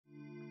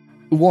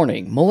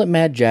Warning, Mullet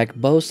MadJack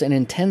boasts an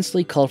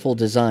intensely colorful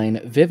design,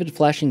 vivid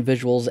flashing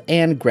visuals,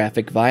 and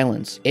graphic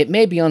violence. It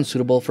may be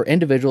unsuitable for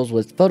individuals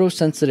with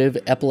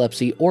photosensitive,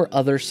 epilepsy, or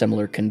other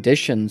similar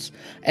conditions,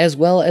 as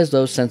well as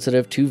those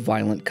sensitive to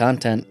violent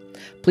content.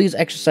 Please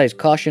exercise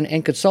caution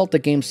and consult the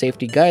game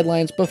safety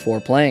guidelines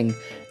before playing.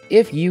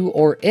 If you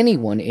or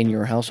anyone in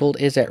your household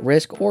is at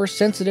risk or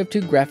sensitive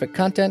to graphic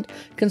content,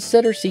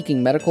 consider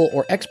seeking medical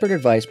or expert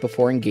advice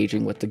before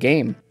engaging with the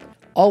game.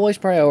 Always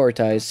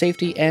prioritize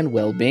safety and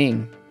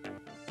well-being.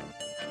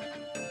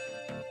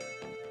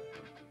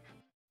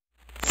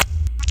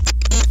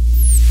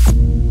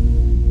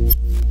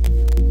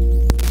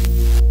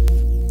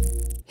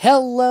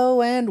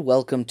 Hello and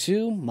welcome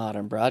to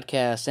Modern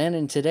Broadcast, and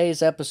in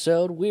today's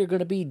episode we're going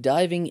to be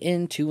diving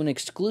into an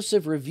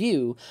exclusive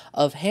review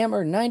of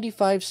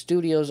Hammer95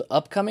 Studios'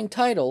 upcoming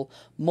title,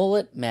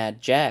 Mullet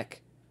MadJack.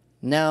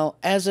 Now,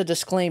 as a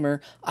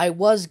disclaimer, I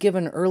was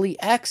given early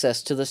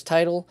access to this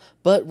title,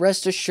 but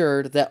rest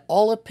assured that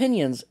all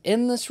opinions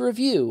in this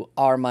review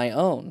are my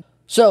own.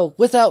 So,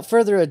 without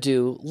further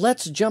ado,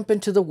 let's jump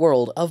into the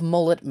world of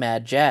Mullet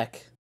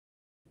MadJack.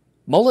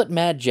 Mullet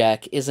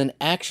MadJack is an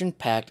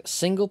action-packed,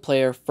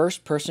 single-player,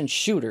 first-person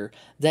shooter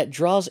that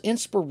draws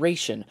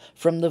inspiration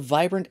from the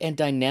vibrant and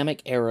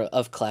dynamic era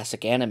of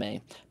classic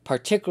anime,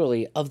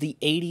 particularly of the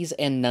 80s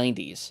and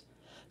 90s.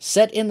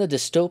 Set in the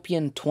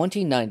dystopian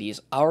 2090s,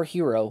 our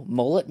hero,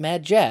 Mullet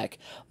MadJack,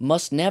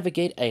 must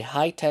navigate a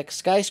high-tech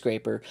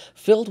skyscraper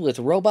filled with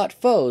robot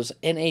foes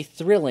in a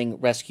thrilling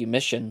rescue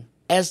mission.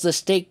 As the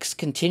stakes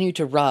continue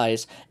to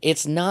rise,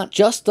 it's not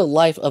just the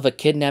life of a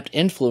kidnapped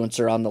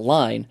influencer on the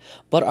line,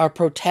 but our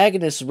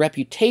protagonist's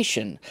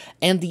reputation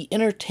and the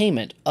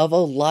entertainment of a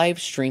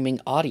live streaming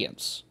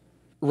audience.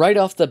 Right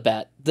off the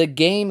bat, the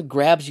game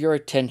grabs your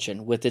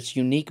attention with its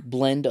unique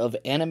blend of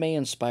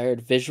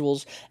anime-inspired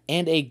visuals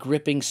and a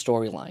gripping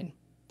storyline.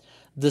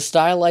 The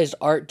stylized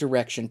art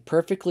direction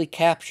perfectly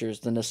captures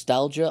the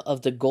nostalgia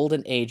of the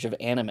golden age of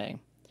anime,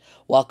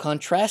 while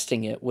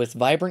contrasting it with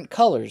vibrant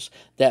colors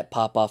that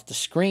pop off the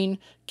screen,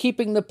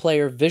 keeping the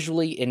player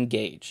visually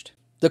engaged.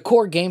 The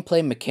core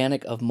gameplay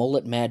mechanic of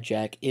Mullet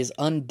MadJack is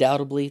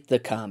undoubtedly the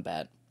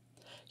combat.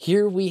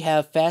 Here we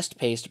have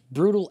fast-paced,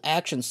 brutal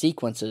action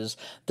sequences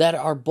that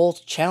are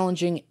both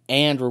challenging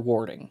and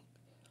rewarding.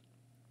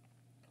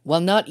 While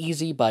not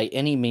easy by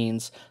any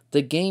means,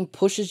 the game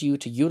pushes you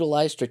to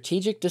utilize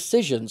strategic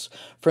decisions,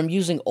 from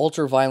using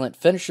ultra-violent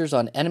finishers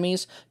on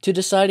enemies to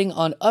deciding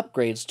on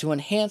upgrades to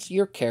enhance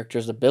your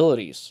character's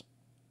abilities.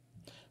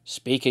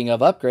 Speaking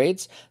of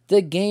upgrades,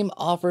 the game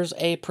offers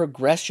a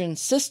progression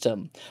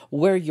system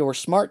where your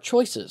smart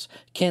choices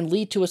can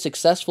lead to a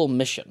successful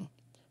mission.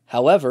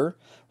 However,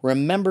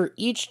 remember,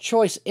 each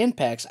choice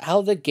impacts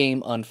how the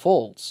game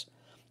unfolds.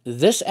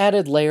 This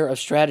added layer of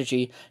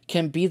strategy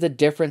can be the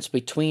difference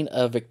between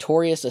a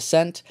victorious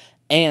ascent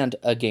and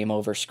a game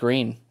over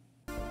screen.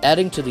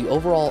 Adding to the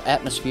overall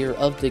atmosphere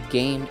of the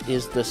game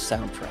is the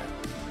soundtrack.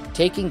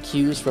 Taking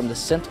cues from the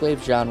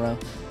Synthwave genre,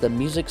 the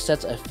music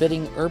sets a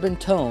fitting urban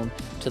tone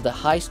to the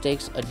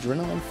high-stakes,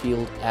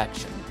 adrenaline-fueled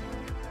action.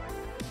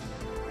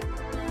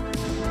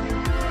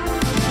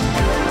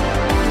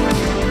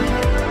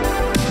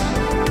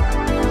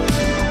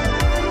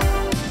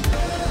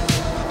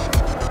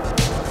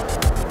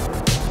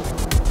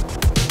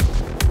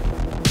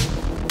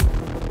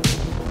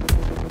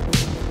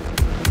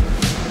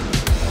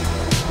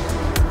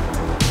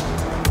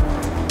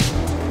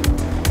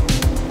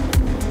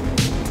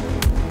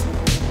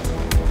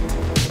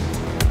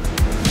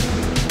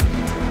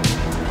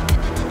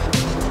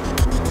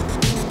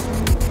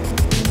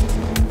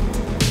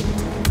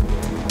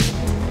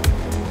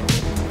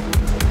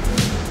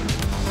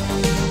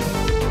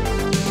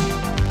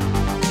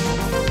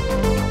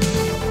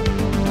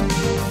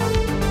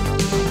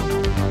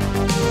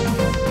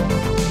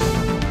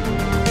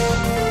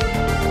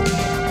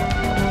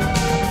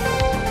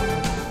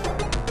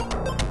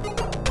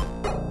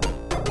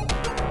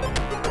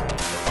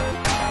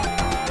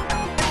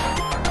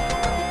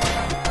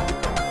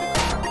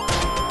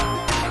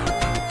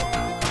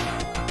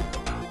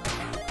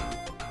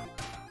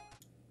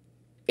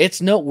 It's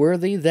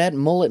noteworthy that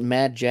Mullet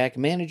MadJack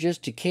manages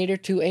to cater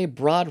to a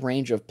broad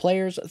range of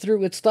players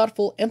through its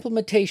thoughtful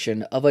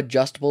implementation of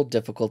adjustable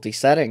difficulty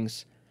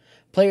settings.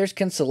 Players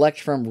can select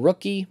from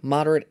rookie,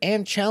 moderate,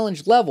 and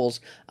challenge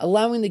levels,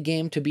 allowing the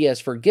game to be as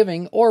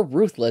forgiving or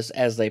ruthless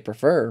as they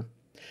prefer.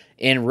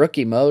 In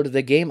Rookie mode,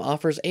 the game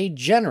offers a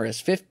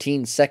generous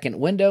 15-second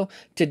window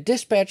to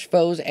dispatch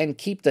foes and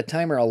keep the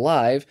timer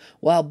alive,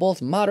 while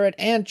both Moderate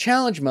and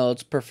Challenge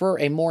modes prefer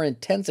a more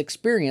intense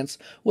experience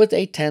with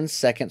a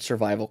 10-second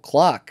survival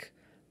clock.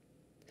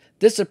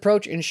 This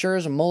approach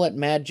ensures Mullet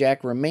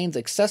MadJack remains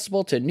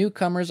accessible to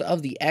newcomers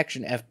of the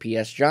action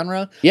FPS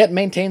genre, yet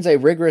maintains a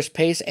rigorous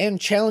pace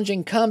and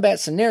challenging combat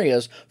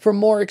scenarios for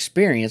more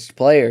experienced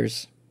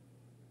players.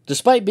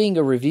 Despite being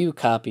a review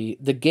copy,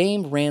 the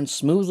game ran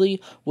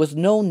smoothly with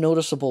no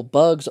noticeable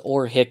bugs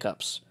or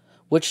hiccups,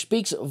 which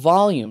speaks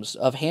volumes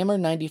of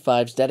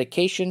Hammer95's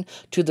dedication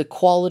to the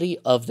quality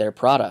of their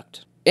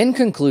product. In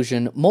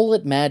conclusion,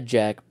 Mullet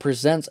MadJack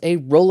presents a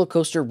roller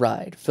coaster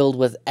ride filled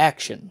with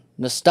action,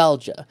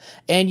 nostalgia,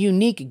 and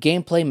unique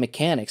gameplay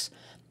mechanics.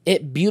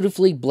 It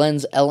beautifully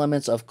blends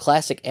elements of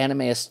classic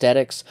anime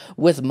aesthetics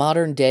with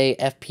modern-day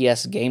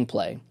FPS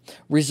gameplay,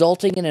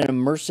 resulting in an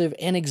immersive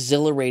and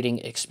exhilarating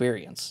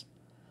experience.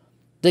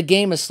 The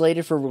game is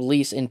slated for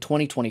release in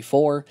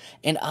 2024,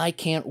 and I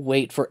can't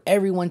wait for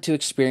everyone to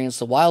experience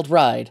the wild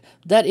ride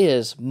that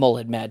is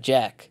Mullet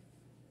MadJack.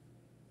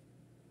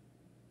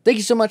 Thank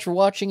you so much for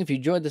watching. If you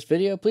enjoyed this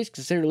video, please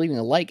consider leaving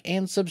a like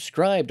and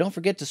subscribe. Don't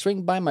forget to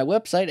swing by my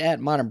website at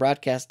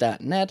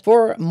modernbroadcast.net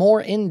for more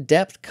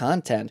in-depth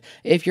content.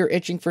 If you're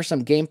itching for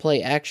some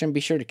gameplay action, be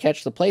sure to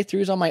catch the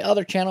playthroughs on my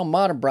other channel,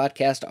 Modern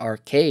Broadcast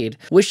Arcade.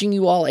 Wishing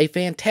you all a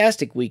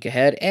fantastic week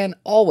ahead, and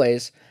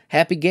always,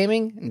 happy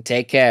gaming and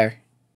take care.